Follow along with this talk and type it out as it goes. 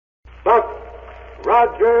Buck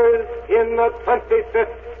Rogers in the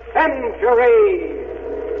 25th century.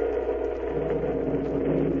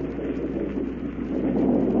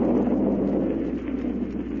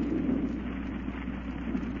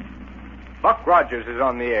 Buck Rogers is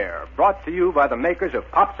on the air, brought to you by the makers of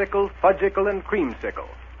Popsicle, Fudgicle, and Creamsicle,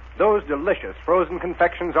 those delicious frozen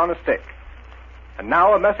confections on a stick. And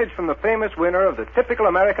now a message from the famous winner of the Typical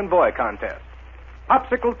American Boy contest,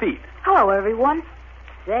 Popsicle Pete. Hello, everyone.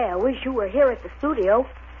 Say, I wish you were here at the studio.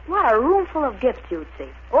 What a room full of gifts you'd see.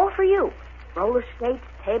 All for you. Roller skates,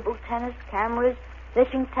 table tennis, cameras,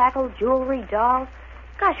 fishing tackle, jewelry, dolls.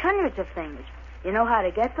 Gosh, hundreds of things. You know how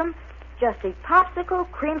to get them? Just eat Popsicle,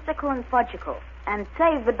 Creamsicle, and Fudgicle. And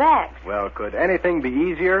save the bags. Well, could anything be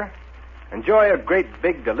easier? Enjoy a great,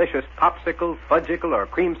 big, delicious Popsicle, Fudgicle, or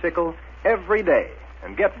Creamsicle every day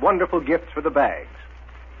and get wonderful gifts for the bags.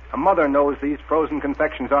 A mother knows these frozen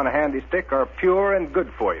confections on a handy stick are pure and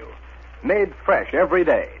good for you. Made fresh every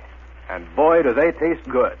day. And boy, do they taste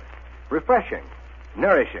good. Refreshing.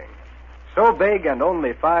 Nourishing. So big and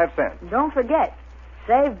only 5 cents. Don't forget,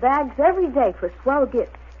 save bags every day for swell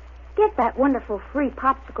gifts. Get that wonderful free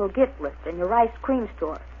Popsicle gift list in your ice cream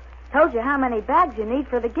store. Tells you how many bags you need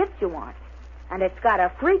for the gifts you want. And it's got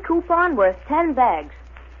a free coupon worth 10 bags.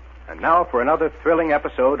 And now for another thrilling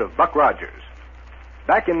episode of Buck Rogers.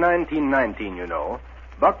 Back in 1919, you know,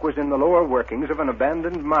 Buck was in the lower workings of an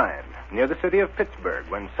abandoned mine near the city of Pittsburgh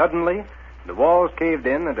when suddenly the walls caved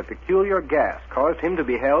in and a peculiar gas caused him to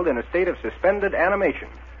be held in a state of suspended animation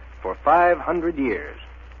for 500 years.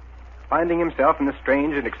 Finding himself in the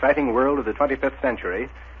strange and exciting world of the 25th century,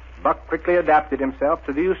 Buck quickly adapted himself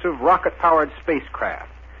to the use of rocket-powered spacecraft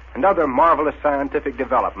and other marvelous scientific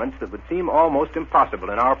developments that would seem almost impossible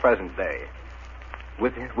in our present day.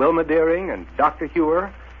 With Wilma Deering and Dr.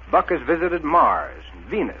 Huer, Buck has visited Mars,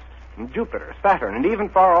 Venus, and Jupiter, Saturn, and even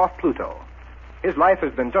far-off Pluto. His life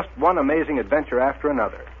has been just one amazing adventure after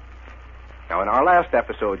another. Now, in our last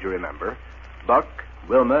episode, you remember, Buck,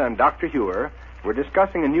 Wilma, and Dr. Huer were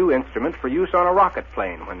discussing a new instrument for use on a rocket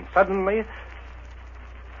plane when suddenly...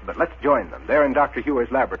 But let's join them. They're in Dr. Huer's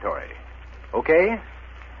laboratory. Okay?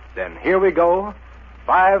 Then here we go,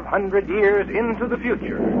 500 years into the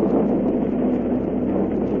future.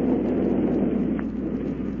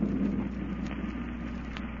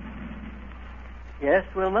 Yes,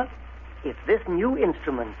 Wilma? If this new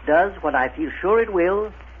instrument does what I feel sure it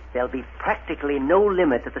will, there'll be practically no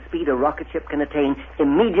limit to the speed a rocket ship can attain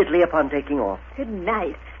immediately upon taking off. Good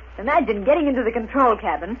night. Imagine getting into the control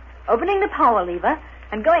cabin, opening the power lever,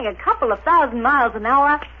 and going a couple of 1,000 miles an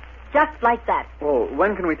hour just like that. Well,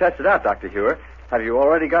 when can we test it out, Dr. Huer? Have you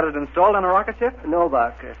already got it installed on a rocket ship? No,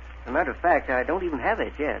 Buck. As a matter of fact, I don't even have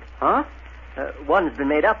it yet. Huh? One's been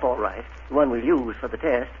made up all right. The one we'll use for the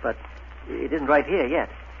test, but it isn't right here yet.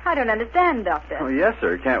 I don't understand, Doctor. Oh, yes,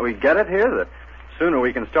 sir. Can't we get it here? The sooner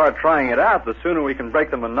we can start trying it out, the sooner we can break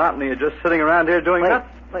the monotony of just sitting around here doing nothing.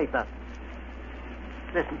 Wait, Buck.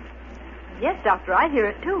 Listen. Yes, Doctor, I hear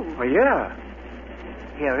it, too. Oh, yeah.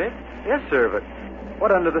 Hear it? Yes, sir, but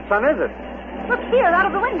what under the sun is it? Look here, out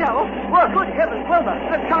of the window. Look, good heavens, Wilma.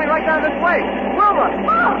 It's coming right down this way. Wilma!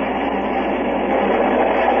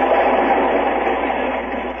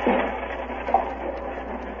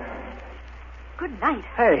 Good night.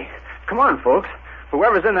 Hey, come on, folks.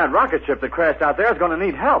 Whoever's in that rocket ship that crashed out there is going to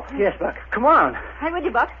need help. Yes, Buck. Come on. I'm with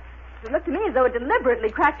you, Buck. It looked to me as though it deliberately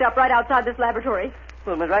cracked up right outside this laboratory.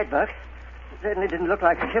 Wilma's right, Buck. It certainly didn't look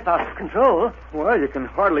like a ship out of control. Well, you can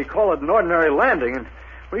hardly call it an ordinary landing, and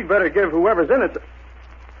we'd better give whoever's in it...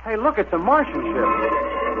 Hey, look, it's a Martian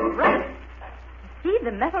ship. Right. See,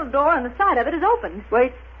 the metal door on the side of it is open.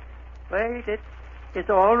 Wait, it's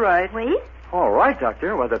all right. Wait? All right,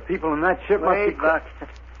 Doctor. Well, the people in that ship must be... Wait, Buck.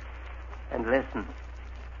 And listen.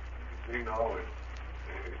 See, now,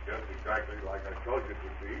 it's just exactly like I told you it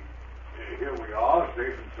would be. Here we are,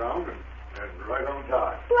 safe and sound, and right on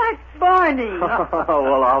time. Black Barney. Oh,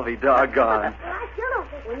 well, I'll be doggone. Well, I sure don't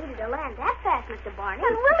think we needed to land that fast, Mr. Barney.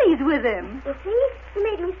 And Willie's with him. You see? He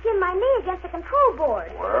made me skin my knee against the control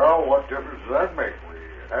board. Well, what difference does that make? We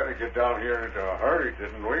had to get down here in a hurry,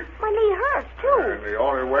 didn't we? My knee hurts, too. And the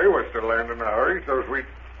only way was to land in a hurry, so we...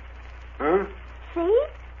 Huh? See?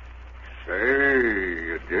 Say,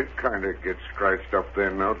 you did kind of get scratched up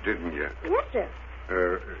there now, didn't you? Yes, sir.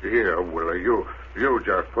 Here, Willie, you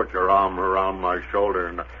just put your arm around my shoulder,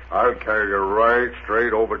 and I'll carry you right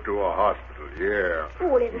straight over to a hospital, yeah.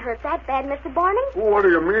 Oh, it didn't hurt that bad, Mr. Barney. What do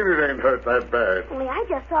you mean it ain't hurt that bad? Only I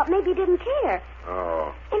just thought maybe you didn't care.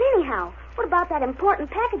 Oh. And anyhow, what about that important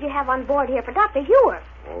package you have on board here for Dr. Huer?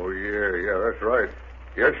 Oh, yeah, that's right.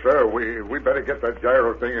 Yes, sir, we better get that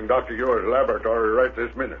gyro thing in Dr. Huer's laboratory right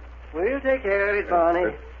this minute. We'll take care of it,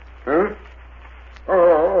 Barney. Huh?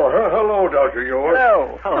 Oh, hello, Dr. York.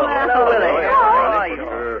 Hello. Hello, Willie. How are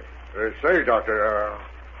you? Say, Doctor,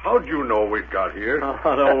 how'd you know we'd got here?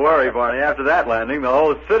 Oh, don't worry, Barney. After that landing, the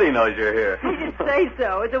whole city knows you're here. You should say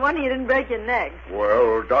so. It's a wonder you didn't break your neck.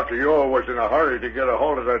 Well, Dr. York was in a hurry to get a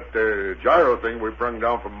hold of that gyro thing we brung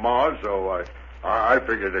down from Mars, so I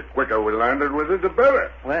figured the quicker we landed with it, the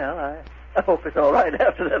better. Well, I hope it's all right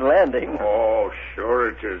after that landing. Oh, sure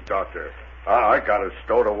it is, Doctor. I got it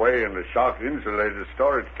stowed away in the shock-insulated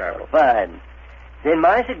storage cabin. Fine. Then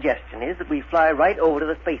my suggestion is that we fly right over to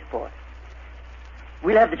the spaceport.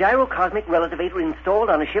 We'll have the gyrocosmic relativator installed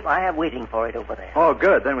on a ship I have waiting for it over there. Oh,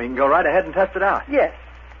 good. Then we can go right ahead and test it out. Yes.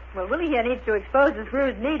 Well, Willie here needs to expose his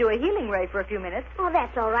bruised knee to a healing ray for a few minutes. Oh,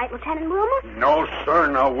 that's all right, Lieutenant Wilma. No, sir.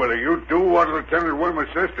 Now, Willie, you do what Lieutenant Wilma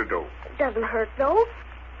says to do. It doesn't hurt, though.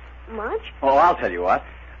 Much. Oh, I'll tell you what.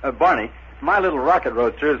 Barney, my little rocket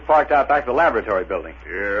roadster is parked out back of the laboratory building.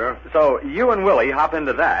 Yeah? So you and Willie hop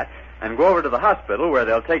into that and go over to the hospital where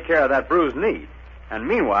they'll take care of that bruised knee. And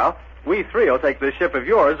meanwhile, we three will take this ship of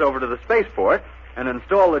yours over to the spaceport and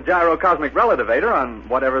install the gyrocosmic relativator on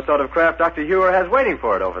whatever sort of craft Dr. Huer has waiting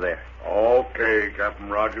for it over there. Okay, Captain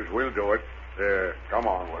Rogers, we'll do it. Come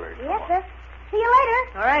on, Willie. Yes, sir. See you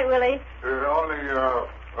later. All right, Willie.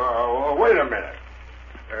 Wait a minute.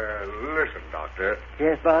 Listen, Doctor.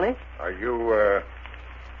 Yes, Barney? Are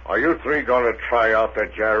you three going to try out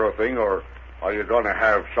that gyro thing, or are you going to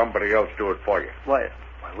have somebody else do it for you? Why,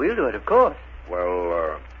 we'll do it, of course.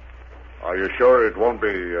 Well, are you sure it won't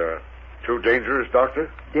be too dangerous, Doctor?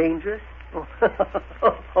 Dangerous? Oh,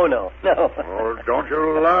 no. Oh, don't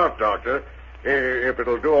you laugh, Doctor. If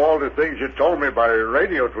it'll do all the things you told me by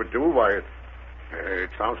radio it would do, why, it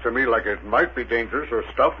sounds to me like it might be dangerous or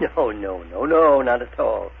stuff. No, not at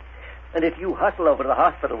all. And if you hustle over to the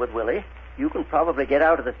hospital with Willie, you can probably get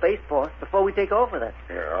out of the spaceport before we take off with it.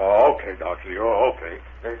 Yeah, okay, Doctor. You're okay.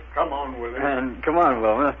 Come on, Willie. And come on,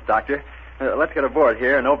 Wilma, Doctor. Let's get aboard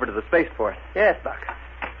here and over to the spaceport. Yes, Buck.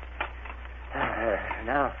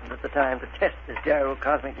 Now is the time to test this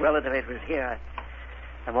gyrocosmic relativator is here.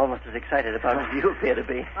 I'm almost as excited about it as you appear to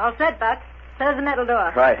be. All set, Buck. Close the metal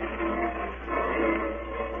door. Right.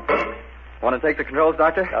 Want to take the controls,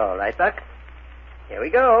 Doctor? All right, Buck. Here we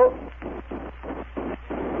go.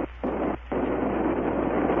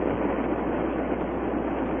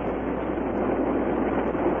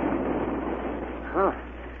 Huh.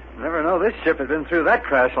 Never know this ship had been through that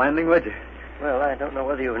crash landing, would you? Well, I don't know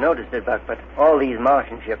whether you've noticed it, Buck, but all these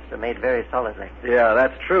Martian ships are made very solidly. Yeah,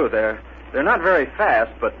 that's true. They're not very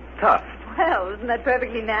fast, but tough. Well, isn't that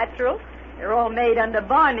perfectly natural? They're all made under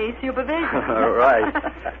Barney's supervision. Right.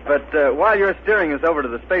 But while you're steering us over to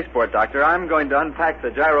the spaceport, Doctor, I'm going to unpack the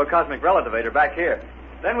gyrocosmic relativator back here.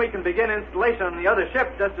 Then we can begin installation on the other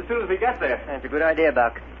ship just as soon as we get there. That's a good idea,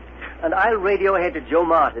 Buck. And I'll radio ahead to Joe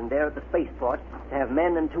Martin there at the spaceport to have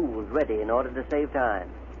men and tools ready in order to save time.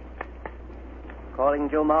 Calling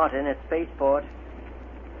Joe Martin at spaceport.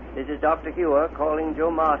 This is Dr. Huer calling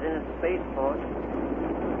Joe Martin at the spaceport.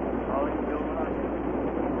 Calling Joe Martin.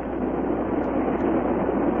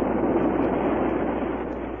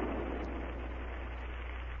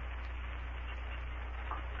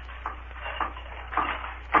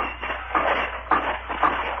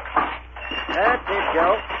 That's it,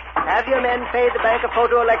 Joe. Have your men fade the bank of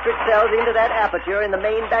photoelectric cells into that aperture in the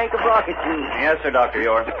main bank of rocket tubes. Yes, sir, Dr.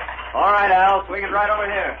 Huer. All right, Al. Swing it right over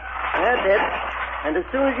here. That's it. And as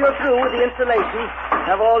soon as you're through with the installation,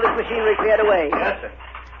 have all this machinery cleared away. Yes, sir.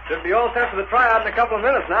 Should be all set for the tryout in a couple of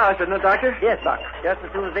minutes now, shouldn't it, Doctor? Yes, Buck. Just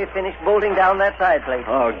as soon as they finish bolting down that side plate.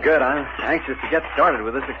 Oh, good. I'm anxious to get started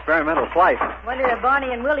with this experimental flight. Wonder if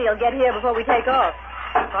Barney and Willie will get here before we take off.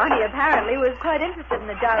 Barney apparently was quite interested in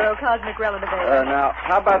the gyrocosmic relativator. Now,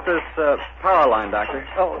 how about this power line, Doctor?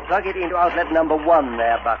 Oh, plug it into outlet number 1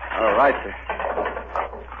 there, Buck. All right, sir.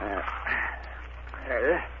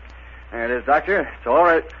 There it is, Doctor. It's all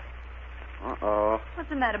right. Uh-oh. What's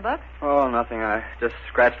the matter, Buck? Oh, nothing. I just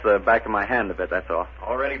scratched the back of my hand a bit, that's all.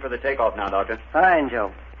 All ready for the takeoff now, Doctor. Fine,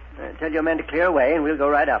 Joe. Tell your men to clear away, and we'll go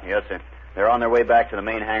right up. Yes, sir. They're on their way back to the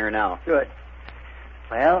main hangar now. Good.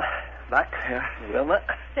 Well, Buck, Wilma.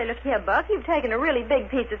 Say, look here, Buck. You've taken a really big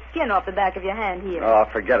piece of skin off the back of your hand here. Oh,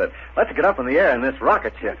 forget it. Let's get up in the air in this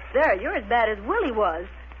rocket ship. Sir, you're as bad as Willie was.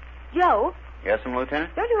 Joe, Yes,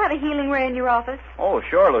 Lieutenant? don't you have a healing ray in your office? Oh,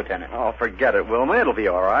 sure, Lieutenant. Oh, forget it, Wilma. It'll be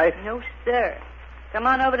all right. No, sir. Come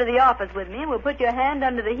on over to the office with me, and we'll put your hand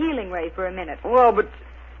under the healing ray for a minute. Well, but...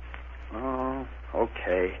 Oh,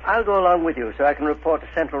 okay. I'll go along with you so I can report to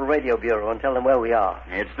Central Radio Bureau and tell them where we are.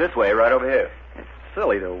 It's this way, right over here. It's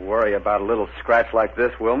silly to worry about a little scratch like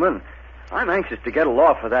this, Wilma. I'm anxious to get a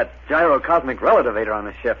law for that Gyro cosmic relativator on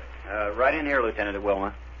the ship. Right in here, Lieutenant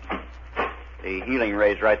Wilma. The healing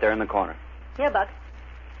ray's right there in the corner. Here, Buck.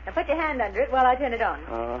 Now put your hand under it while I turn it on.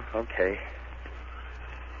 Oh, okay.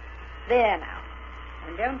 There now.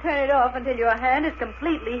 And don't turn it off until your hand is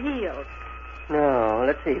completely healed. No,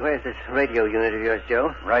 let's see. Where's this radio unit of yours,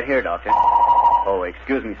 Joe? Right here, Doctor. Oh,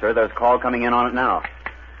 excuse me, sir. There's a call coming in on it now.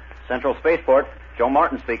 Central Spaceport. Joe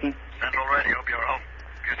Martin speaking. Central Radio Bureau.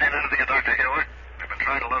 Have you seen anything of Dr. Huer? We've been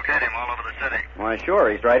trying to locate him all over the city. Why, sure.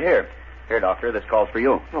 He's right here. Here, Doctor. This call's for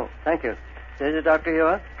you. Oh, thank you. Is it Dr.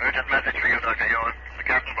 Huer? Urgent message for you, Dr. Huer. The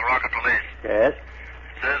captain of the rocket police. Yes?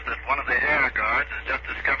 Says that one of the air guards has just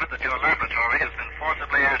discovered that your laboratory has been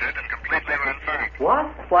forcibly entered and completely ransacked. What?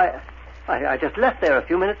 Why, I just left there a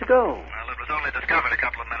few minutes ago. Well, it was only discovered a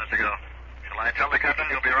couple of minutes ago. Shall I tell the captain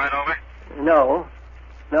you'll be right over? No.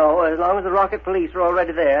 No, as long as the rocket police are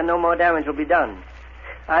already there, no more damage will be done.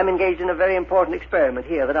 I'm engaged in a very important experiment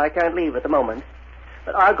here that I can't leave at the moment.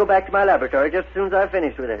 But I'll go back to my laboratory just as soon as I've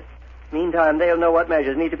finished with it. Meantime, they'll know what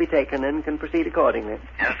measures need to be taken and can proceed accordingly.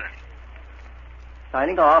 Yes, sir.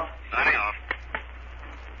 Signing off. Signing off.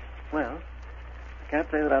 Well, I can't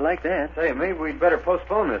say that I like that. Say, maybe we'd better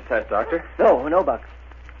postpone this test, Doctor. No, Buck.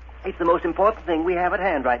 It's the most important thing we have at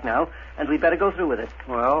hand right now, and we'd better go through with it.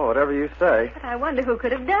 Well, whatever you say. But I wonder who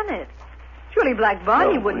could have done it. Surely Black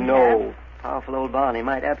Barney wouldn't have. No. Powerful old Barney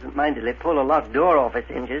might absent-mindedly pull a locked door off its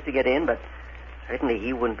hinges to get in, but certainly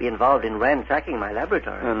he wouldn't be involved in ransacking my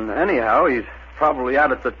laboratory. And anyhow, he's probably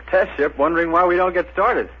out at the test ship wondering why we don't get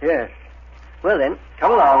started. Yes. Well, then,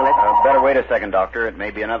 come along. Let's... Better wait a second, Doctor. It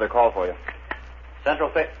may be another call for you.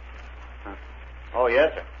 Central Space... Oh,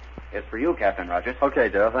 yes, sir. It's for you, Captain Rogers. Okay,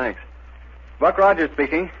 Joe, thanks. Buck Rogers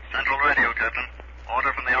speaking. Central Radio, Captain.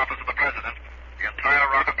 Order from the office of the President. The entire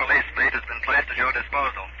rocket police fleet has been placed at your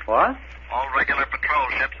disposal. What? All regular patrol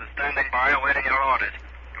ships are standing by awaiting your orders.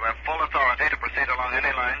 You have full authority to proceed along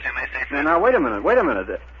any lines you may see fit. Now, wait a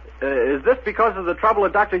minute. Is this because of the trouble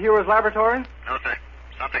at Dr. Huer's laboratory? No, sir.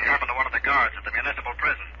 Something happened to one of the guards at the municipal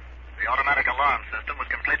prison. The automatic alarm system was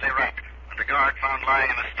completely wrecked, and the guard found lying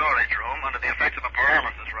in a storage room under the effects of a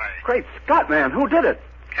paralysis ray. Great Scott, man. Who did it?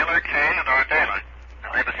 Killer Kane and Ardela.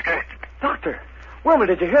 And they've escaped. Doctor. Wilma,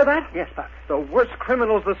 did you hear that? Yes, Buck. The worst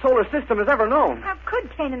criminals the solar system has ever known. How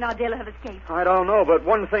could Kane and Ardella have escaped? I don't know, but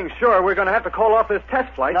one thing's sure. We're going to have to call off this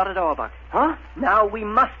test flight. Not at all, Buck. Huh? Now we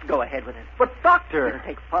must go ahead with it. But, Doctor... It'll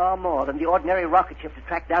take far more than the ordinary rocket ship to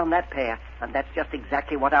track down that pair, and that's just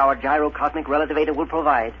exactly what our Gyro cosmic relativator will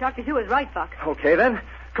provide. Dr. Huer is right, Buck. Okay, then.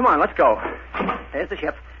 Come on, let's go. There's the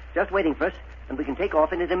ship, just waiting for us, and we can take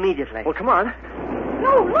off in it immediately. Well, come on.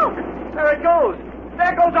 No, look! There it goes.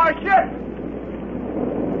 There goes our ship.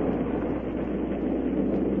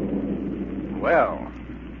 Well,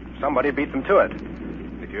 somebody beat them to it.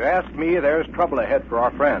 If you ask me, there's trouble ahead for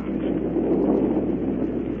our friends.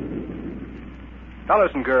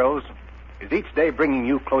 Fellas and girls, is each day bringing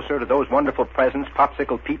you closer to those wonderful presents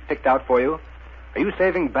Popsicle Pete picked out for you? Are you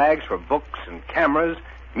saving bags for books and cameras,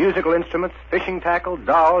 musical instruments, fishing tackle,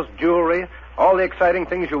 dolls, jewelry, all the exciting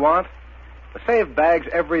things you want? Save bags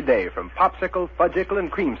every day from Popsicle, Fudgicle,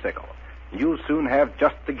 and Creamsicle. You'll soon have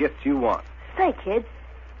just the gifts you want. Say, kids,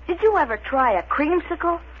 did you ever try a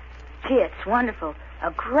creamsicle? Gee, it's wonderful.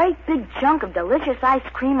 A great big chunk of delicious ice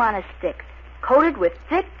cream on a stick, coated with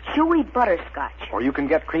thick, chewy butterscotch. Or you can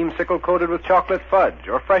get creamsicle coated with chocolate fudge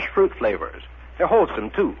or fresh fruit flavors. They're wholesome,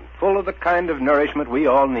 too, full of the kind of nourishment we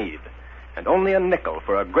all need. And only a nickel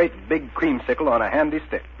for a great big creamsicle on a handy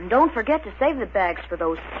stick. And don't forget to save the bags for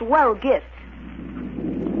those swell gifts.